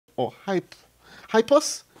or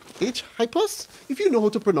Hpusn, Hpusn. If you know how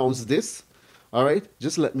to pronounce this, all right,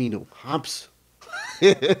 just let me know. Hpusn.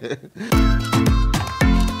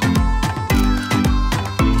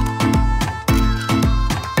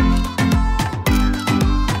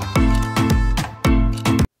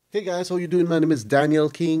 Hey guys, how you doing? My name is Daniel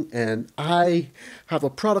King and I have a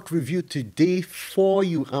product review today for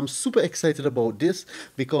you. I'm super excited about this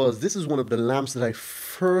because this is one of the lamps that I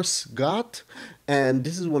first got, and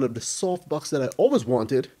this is one of the softbox that I always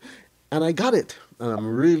wanted, and I got it. And I'm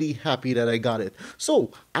really happy that I got it.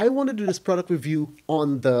 So I want to do this product review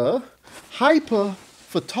on the Hyper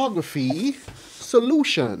Photography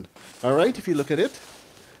Solution. All right, if you look at it,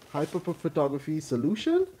 Hyper Photography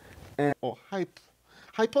Solution and or Hpusn,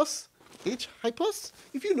 Hpusn.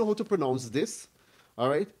 If you know how to pronounce this, all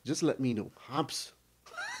right, just let me know. Hpusn.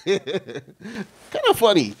 Kind of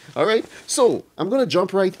funny, all right? So I'm gonna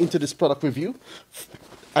jump right into this product review.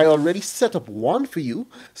 I already set up one for you,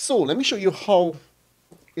 so let me show you how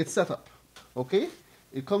it's set up. Okay,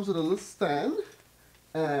 it comes with a little stand,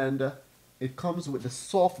 and it comes with the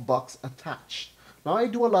softbox attached. Now I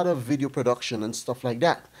do a lot of video production and stuff like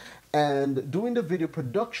that, and doing the video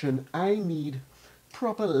production, I need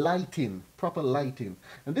proper lighting,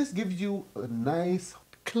 and this gives you a nice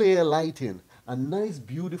clear lighting, a nice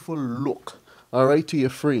beautiful look, all right, to your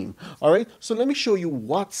frame. All right, so let me show you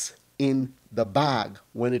what's in the bag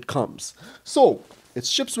when it comes. So it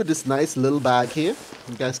ships with this nice little bag here.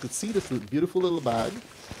 You guys could see this beautiful little bag.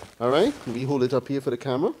 All right, let me hold it up here for the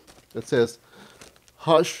camera. It says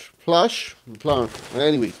hush plush plum.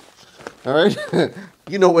 Anyway, all right,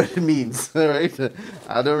 you know what it means. All right,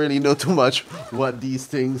 I don't really know too much what these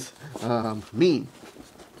things mean,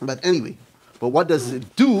 but anyway, but what does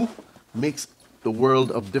it do makes the world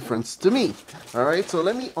of difference to me. All right, so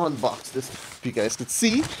let me unbox this. If you guys could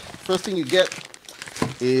see, first thing you get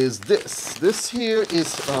is this. This here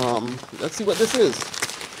is let's see what this is.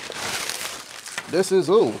 This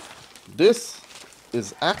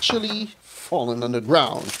is actually falling on the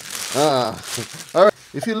ground. All right.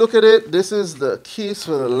 If you look at it, this is the case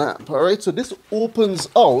for the lamp. All right, so this opens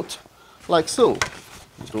out like so.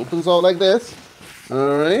 It opens out like this.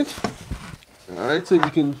 All right, so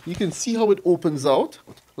you can see how it opens out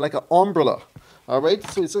like an umbrella. All right,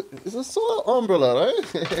 so it's a sort of umbrella,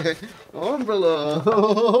 right? Umbrella.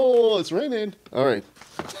 Oh, it's raining. All right.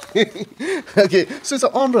 Okay, so it's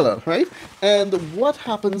an umbrella, right? And what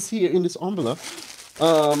happens here in this umbrella?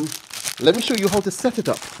 Let me show you how to set it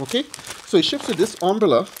up, okay? So it ships with this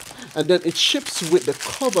umbrella, and then it ships with the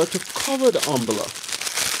cover to cover the umbrella.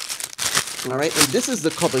 All right, and this is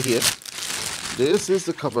the cover here. This is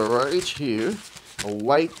the cover right here. A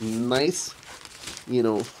white, nice, you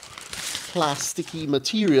know, plasticky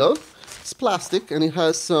material. It's plastic, and it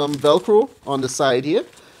has some Velcro on the side here.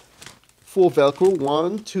 4 Velcro,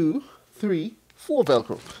 1, 2, 3, 4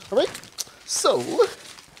 Velcro. All right, so.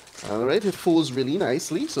 All right, it folds really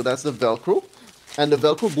nicely. So that's the Velcro, and the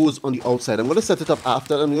Velcro goes on the outside. I'm going to set it up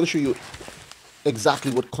after. I'm going to show you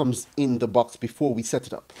exactly what comes in the box before we set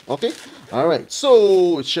it up. Okay. All right.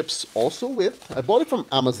 So it ships also with. I bought it from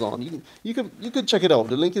Amazon. You can check it out.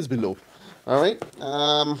 The link is below. All right.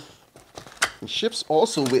 It ships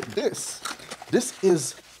also with this. This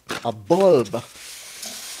is a bulb.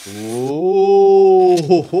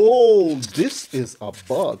 Oh, this is a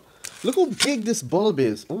bulb. Look how big this bulb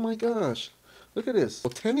is. Oh my gosh. Look at this.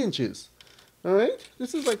 10 inches. All right.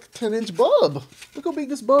 This is like a 10-inch bulb. Look how big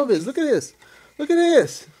this bulb is. Look at this. Look at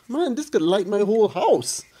this. Man, this could light my whole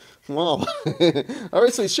house. Wow. All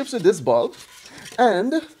right. So it ships with this bulb.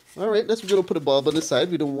 And, all right, we're going to put a bulb on the side.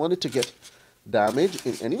 We don't want it to get damaged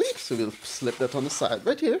in any way. So we'll slip that on the side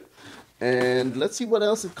right here. And let's see what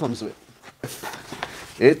else it comes with.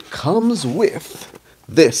 It comes with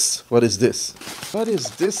this. What is this? What is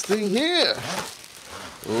this thing here?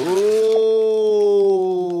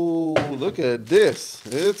 Oh, look at this.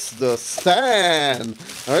 It's the stand.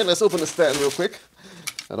 All right, let's open the stand real quick.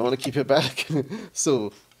 I don't want to keep it back.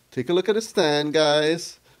 So take a look at the stand,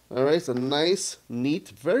 guys. All right, it's a nice, neat,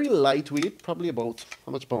 very lightweight, probably about,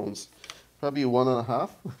 how much pounds? Probably 1.5.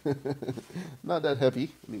 Not that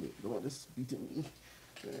heavy. Anyway, don't want this beating me.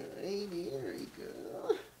 All right, there we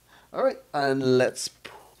go. All right, and let's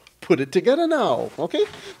put it together now, okay?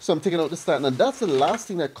 So I'm taking out the stand, and that's the last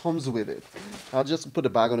thing that comes with it. I'll just put the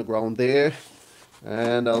bag on the ground there,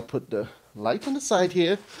 and I'll put the light on the side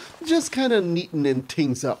here, just kind of neatening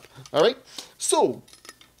things up, all right? So,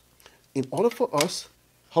 in order for us,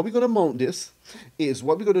 how we're going to mount this is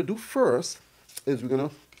what we're going to do first is we're going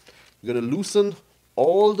to loosen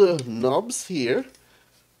all the knobs here,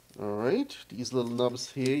 all right? These little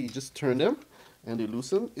knobs here, you just turn them, And the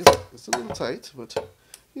loosen is it's a little tight, but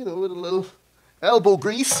you know, with a little elbow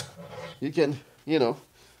grease, you can, you know,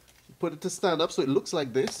 put it to stand up so it looks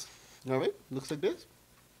like this. All right, looks like this.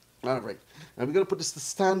 All right, and we're gonna put this to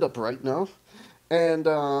stand up right now. And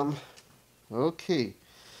okay,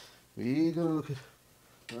 we're gonna look at.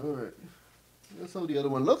 All right, that's how the other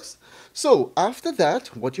one looks. So after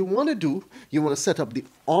that, what you want to do, you want to set up the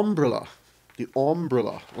umbrella. The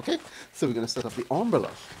umbrella, okay? So we're gonna set up the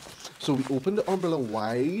umbrella. So we open the umbrella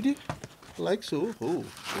wide, like so. Oh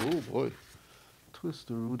boy,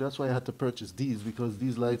 twister. That's why I had to purchase these, because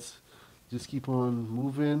these lights just keep on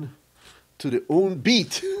moving to their own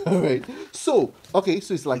beat. All right. So okay,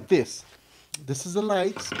 so it's like this. This is the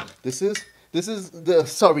lights. This is the,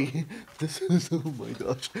 sorry, this is, oh my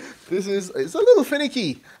gosh, it's a little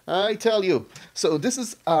finicky, I tell you. So this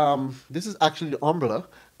is actually the umbrella,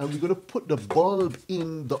 and we're gonna put the bulb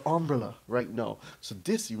in the umbrella right now. So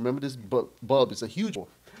this, you remember this bulb is a huge one.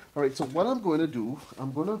 All right, so what I'm going to do,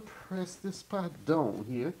 I'm gonna press this part down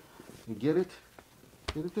here and get it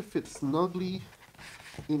to fit snugly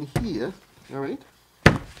in here. All right,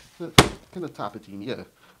 kind of tap it in, yeah,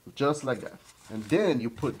 just like that. And then you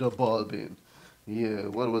put the bulb in. Yeah,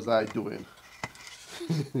 what was I doing?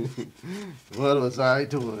 What was I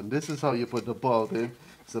doing? This is how you put the bulb in.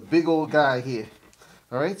 It's a big old guy here.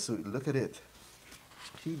 All right, so look at it.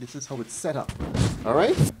 See, this is how it's set up. All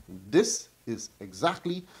right, this is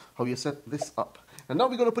exactly how you set this up. And now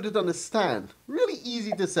we're going to put it on the stand. Really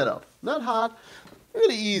easy to set up. Not hard.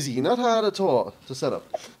 Really easy, not hard at all to set up.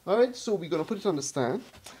 All right, so we're going to put it on the stand.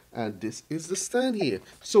 And this is the stand here.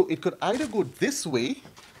 So it could either go this way,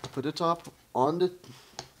 put it up on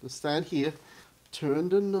the stand here, turn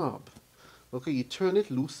the knob. Okay, you turn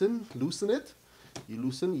it, loosen it. You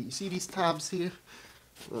loosen, you see these tabs here?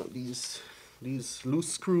 These loose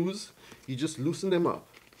screws, you just loosen them up.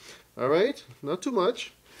 All right, not too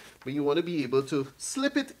much, but you want to be able to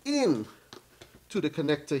slip it in to the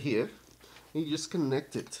connector here. And you just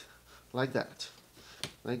connect it like that.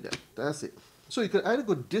 Like that. That's it. So you could either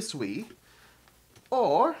go this way,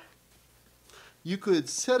 or you could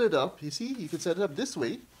set it up, you see, you could set it up this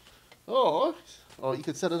way, or you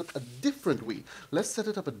could set it up a different way. Let's set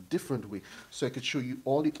it up a different way so I could show you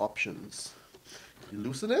all the options. You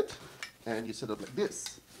loosen it, and you set it up like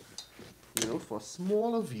this, you know, for a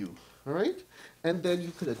smaller view, all right? And then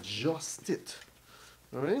you could adjust it,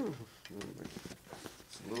 all right?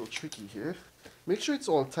 It's a little tricky here. Make sure it's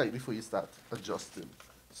all tight before you start adjusting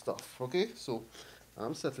stuff, okay? So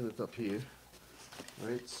I'm setting it up here,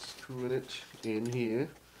 right? Screwing it in here.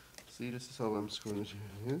 See, this is how I'm screwing it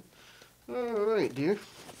in here. All right, dear.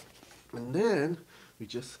 And then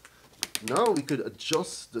now we could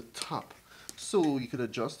adjust the top. So you could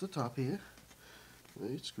adjust the top here,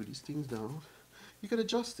 right? Screw these things down. You can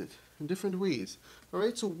adjust it in different ways, all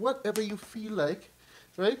right? So whatever you feel like,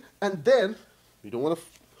 right? And then we don't want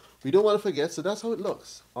to forget. So that's how it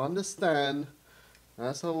looks on the stand.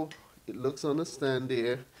 That's how it looks on the stand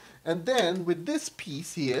there. And then with this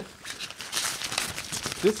piece here,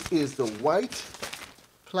 this is the white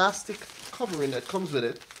plastic covering that comes with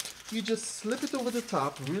it. You just slip it over the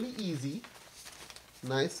top, really easy,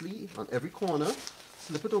 nicely on every corner.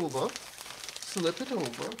 Slip it over.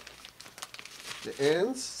 The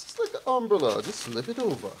ends, just like an umbrella, just slip it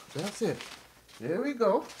over. That's it. There we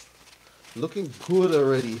go. Looking good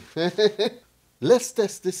already. Let's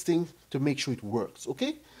test this thing to make sure it works,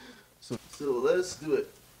 okay? So let's do it.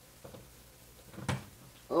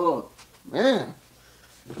 Oh, man.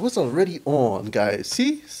 It was already on, guys.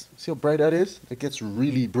 See how bright that is? It gets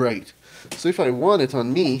really bright. So if I want it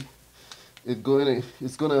on me, it's gonna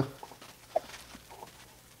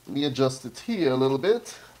let me adjust it here a little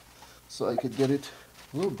bit so I could get it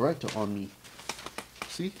a little brighter on me.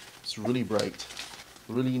 See? It's really bright.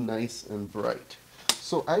 Really nice and bright.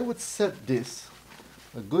 So I would set this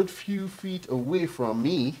a good few feet away from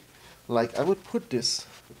me. Like I would put this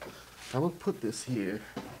here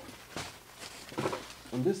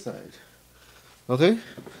on this side. Okay?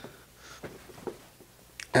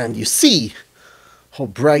 And you see how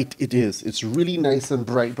bright it is. It's really nice and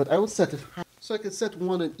bright, but I would set it high. So I can set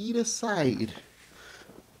one on either side.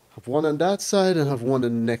 Have one on that side and have one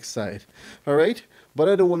on the next side. All right? But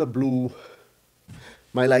I don't want to blow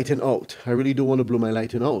my lighting out. I really don't want to blow my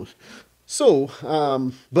lighting out. So,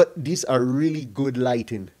 but these are really good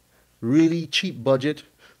lighting. Really cheap budget.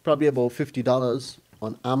 Probably about $50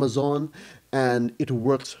 on Amazon. And it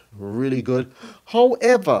works really good.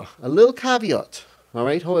 However, a little caveat. All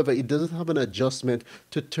right. However, it doesn't have an adjustment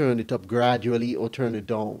to turn it up gradually or turn it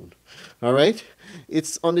down. All right.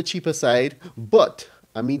 It's on the cheaper side, but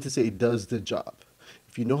I mean to say it does the job.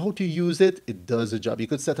 If you know how to use it, it does the job. You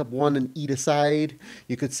could set up one on either side.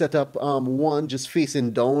 You could set up one just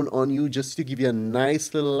facing down on you just to give you a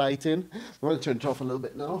nice little lighting. I'm going to turn it off a little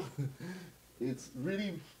bit now. It's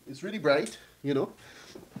really bright, you know.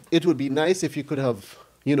 It would be nice if you could have,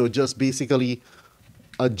 you know, just basically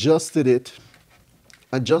adjusted it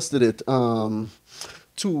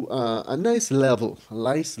to a nice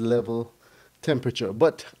level temperature.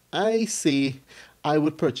 But I say I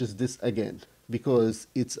would purchase this again because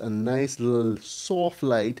it's a nice little soft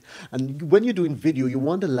light, and when you're doing video you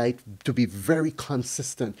want the light to be very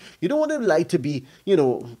consistent. You don't want the light to be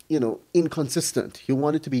inconsistent. You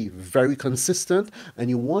want it to be very consistent, and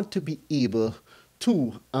you want to be able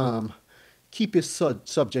to keep your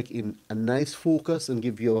subject in a nice focus and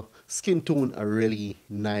give your skin tone a really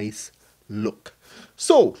nice look.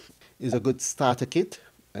 So it's a good starter kit,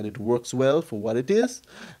 and it works well for what it is.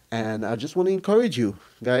 And I just want to encourage you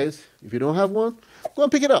guys, if you don't have one, go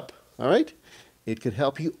and pick it up. All right, it could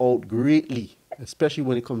help you out greatly, especially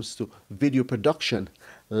when it comes to video production.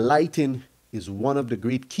 Lighting is one of the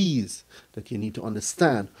great keys that you need to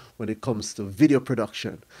understand when it comes to video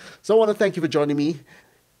production. So I want to thank you for joining me.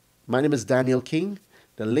 My name is Daniel King.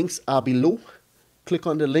 The links are below. Click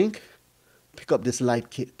on the link, pick up this light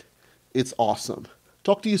kit. It's awesome.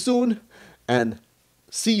 Talk to you soon, and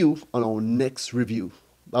see you on our next review.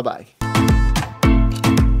 Bye-bye.